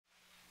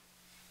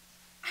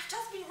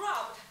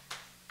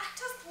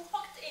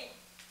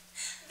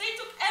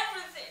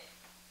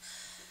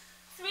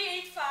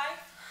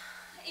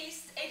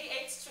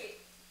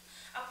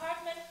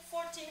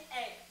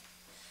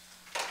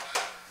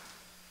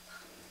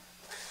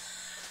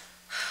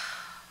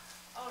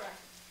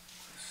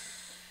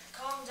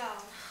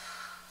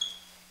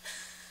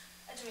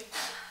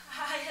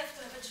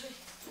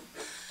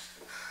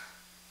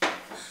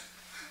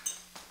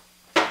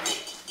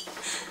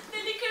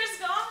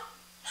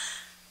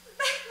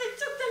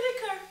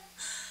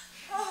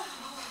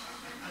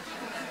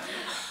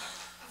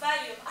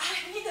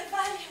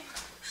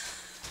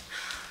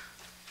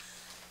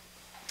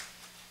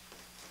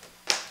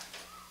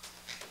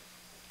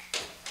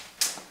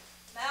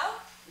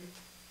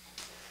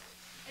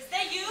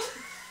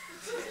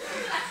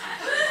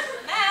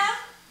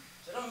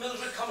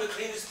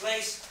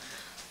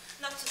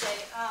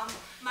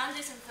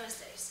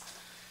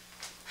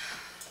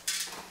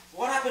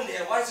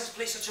Why is this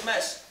place such a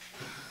mess?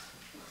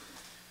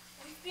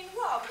 We've been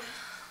robbed.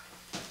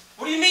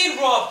 What do you mean,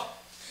 robbed?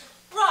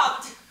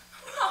 Robbed.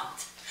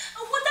 Robbed.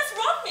 What does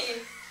rob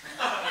mean?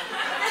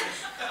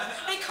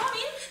 They come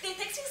in, they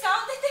take things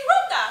out, they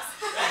robbed us.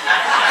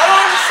 I don't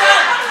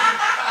understand.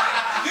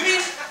 You mean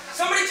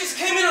somebody just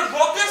came in and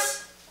robbed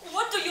us?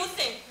 What do you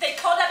think? They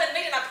called up and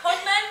made an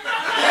appointment?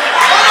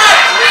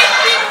 We've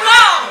been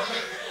robbed.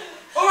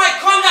 All right,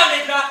 calm down,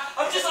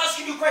 Matlak. I'm just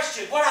asking you a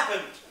question. What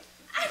happened?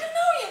 I don't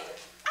know yet.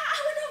 I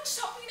went out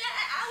shopping.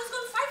 I was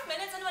gone 5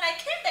 minutes, and when I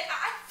came back,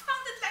 I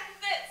found it like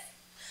this.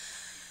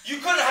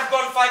 You couldn't have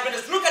gone 5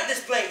 minutes. Look at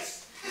this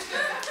place. 5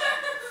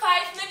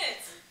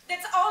 minutes.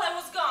 That's all I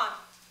was gone.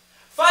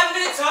 5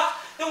 minutes, huh?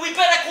 Then we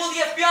better call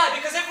the FBI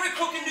because every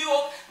crook in New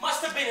York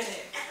must have been in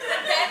here.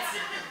 That's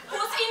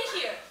who was in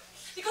here.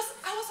 Because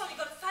I was only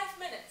gone 5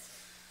 minutes.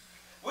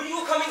 When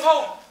you were coming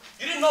home,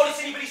 you didn't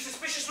notice anybody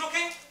suspicious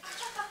looking?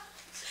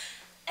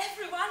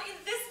 Everyone in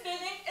this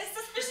building is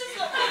suspicious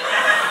looking.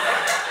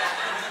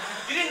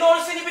 You didn't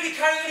notice anybody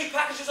carrying any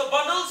packages or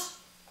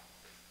bundles?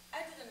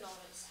 I didn't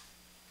notice.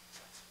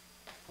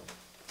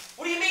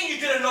 What do you mean you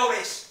didn't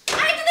notice?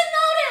 I didn't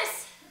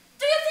notice!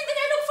 Do you think that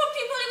I look for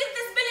people in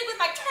this building with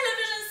my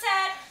television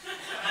set?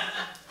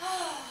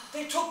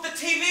 They took the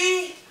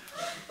TV?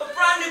 The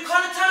brand new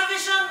color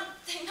television?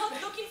 They're not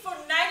looking for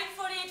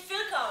 1948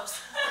 Philcos.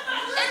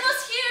 It was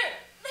here.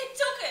 They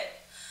took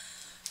it.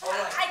 All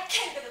right. I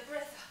can't get a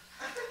breath.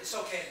 It's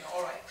okay.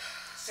 All right.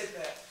 Sit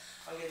there.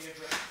 I'll get you a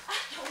drink. I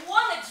don't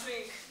want a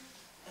drink.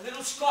 A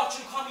little scotch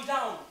will calm you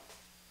down.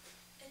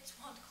 It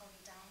won't calm me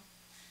down.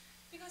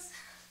 Because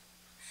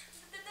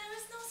there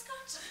is no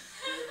scotch.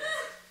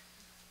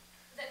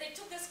 They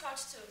took the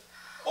scotch too.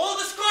 All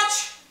the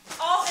scotch?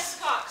 All the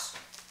scotch.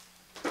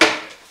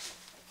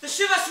 The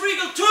Chivas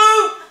Regal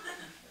too?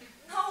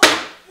 No,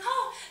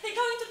 they're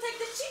going to take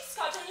the cheap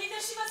scotch and leave the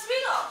Chivas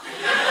Regal.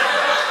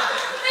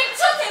 They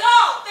took it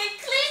all. They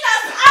cleaned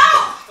us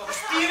out. Those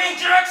thieving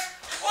jerks.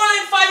 All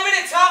in 5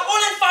 minutes, huh? All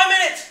in 5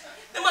 minutes.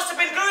 There must have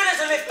been gorillas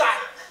in this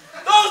time.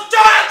 Those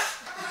jerks!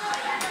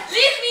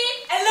 Leave me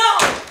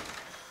alone.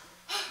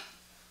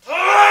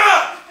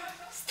 Ah!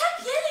 Stop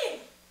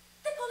yelling.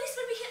 The police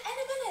will be here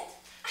any minute.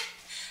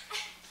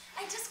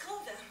 I just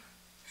called them.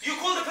 You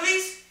called the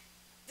police?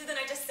 Didn't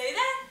I just say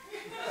that?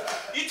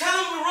 You tell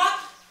them we're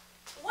robbed?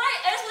 Why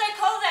else would I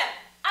call them?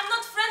 I'm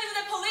not friendly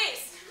with the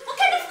police. What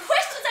kind of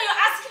questions are you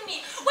asking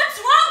me? What's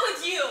wrong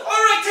with you?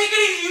 All right, take it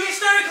easy. You're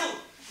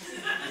hysterical.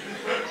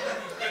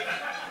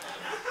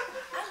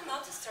 I'm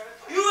not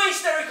hysterical. You're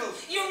hysterical.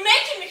 You're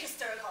making me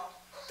hysterical.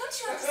 Don't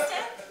you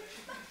understand?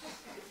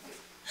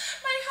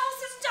 My house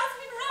has just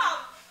been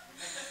robbed.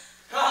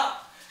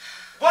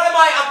 What am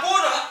I, a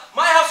boarder?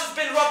 My house has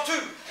been robbed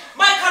too.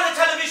 My color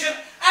television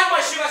and my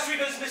Chivas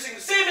Regal is missing,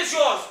 the same as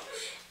yours.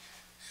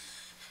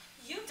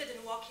 You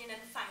didn't walk in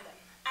and find them.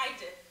 I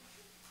did.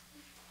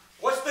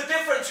 What's the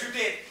difference? Who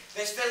did?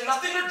 There's still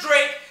nothing to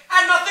drink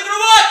and nothing to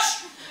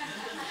watch.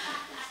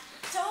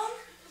 Don't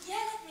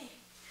yell at me.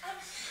 I'm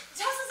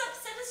just as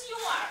upset as you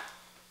are.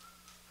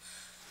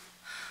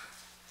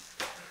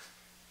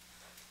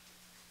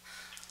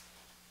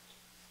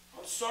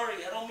 I'm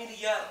sorry, I don't mean to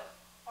yell.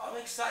 I'm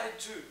excited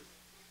too.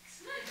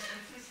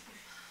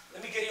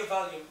 Let me get you a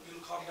Valium.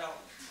 You'll calm down.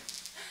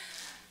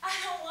 I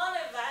don't want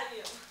a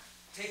Valium.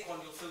 Take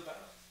one, you'll feel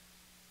better.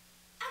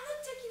 I'm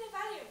not taking a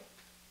Valium.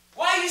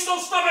 Why are you so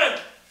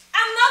stubborn?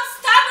 I'm not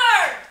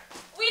stubborn.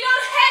 We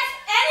don't have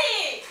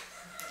any.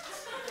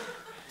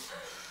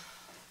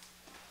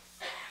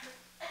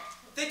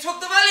 They took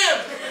the Valium.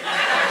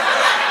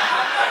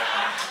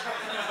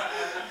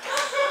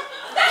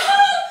 The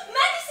whole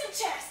medicine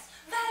chest.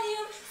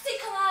 Valium,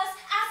 Cicalas,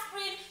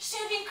 aspirin,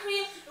 shaving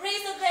cream,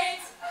 razor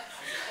blades.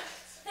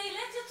 They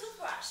left your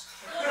toothbrush.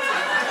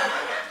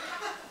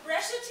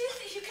 Brush your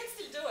teeth, you can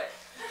still do it.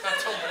 I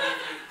don't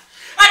believe you.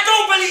 I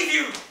don't believe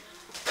you!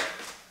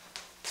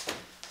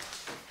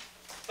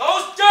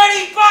 Those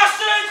dirty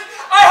bastards!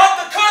 I hope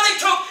the car they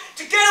took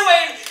to get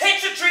away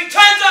hits a tree,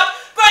 turns up,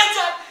 burns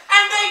up,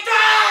 and they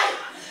die!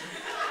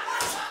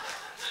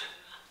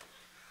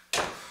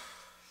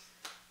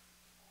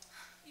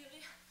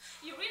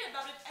 You read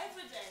about it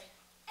every day.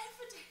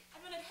 Every day.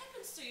 And when it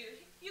happens to you,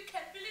 you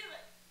can't believe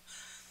it.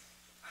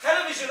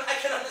 Television, I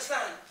can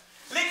understand.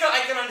 Liquor,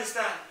 I can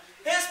understand.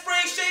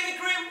 Hairspray, shaving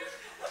cream.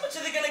 How much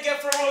are they gonna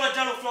get for a roll of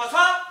dental floss,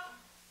 huh?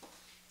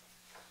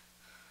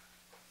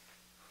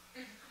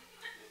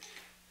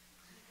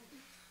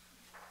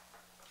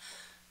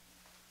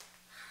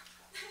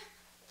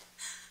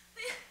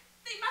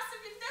 They must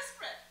have been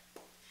desperate.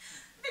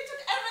 They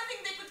took everything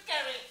they could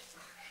carry.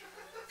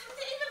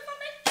 They even found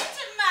my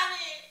kitchen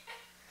money.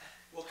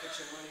 What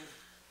kitchen money?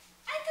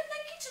 I got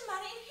my kitchen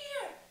money in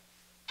here.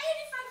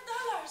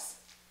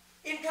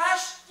 $85. In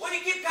cash? Why do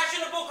you keep cash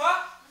in the book,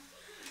 huh?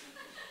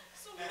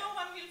 So no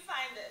one will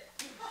find it.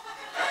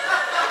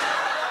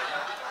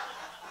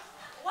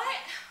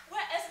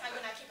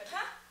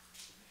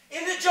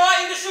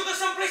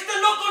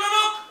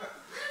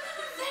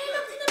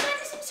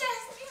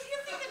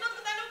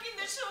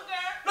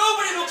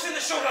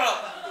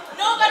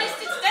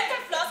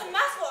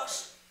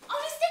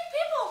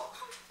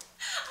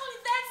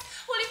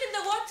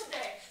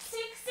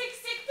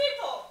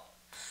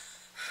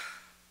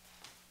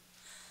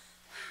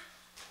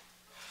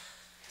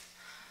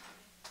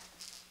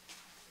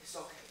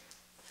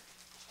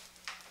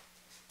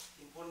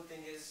 Funny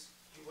thing is,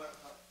 you weren't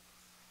hurt.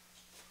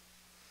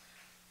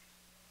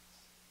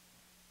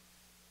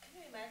 Can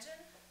you imagine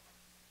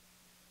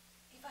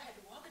if I had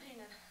walked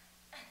in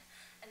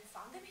and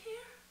found them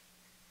here?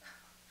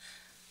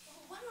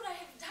 What would I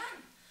have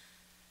done?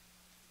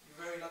 You're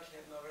very lucky,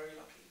 Edna, very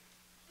lucky.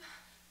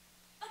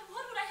 But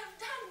what would I have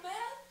done,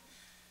 Mel?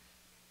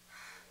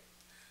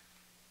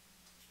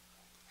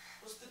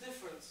 What's the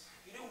difference?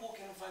 You didn't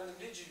walk in and find them,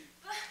 did you?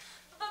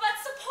 But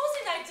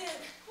supposing I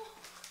did,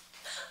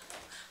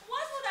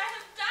 what would I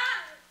have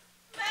done,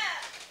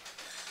 Mel?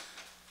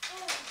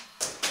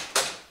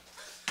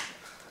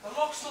 The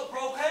lock's not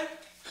broken.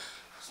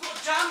 It's not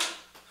jammed.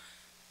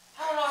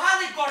 I don't know how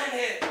they got in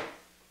here.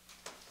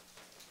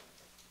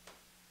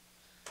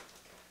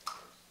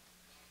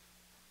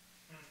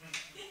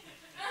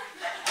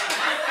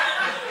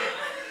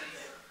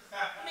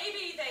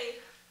 Maybe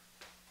they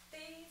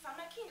found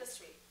my key in the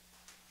street.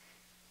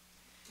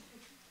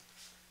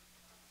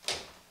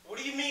 What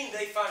do you mean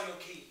they found your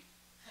key?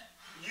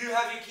 You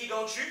have your key,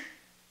 don't you?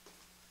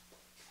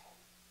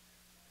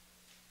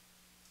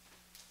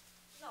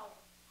 No,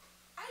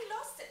 I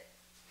lost it.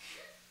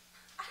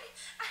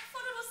 I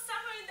thought it was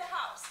somewhere in the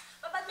house,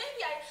 but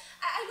maybe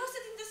I lost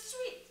it in the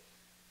street.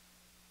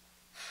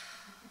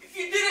 If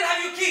you didn't have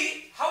your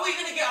key, how are you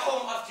going to get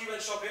home after you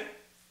went shopping?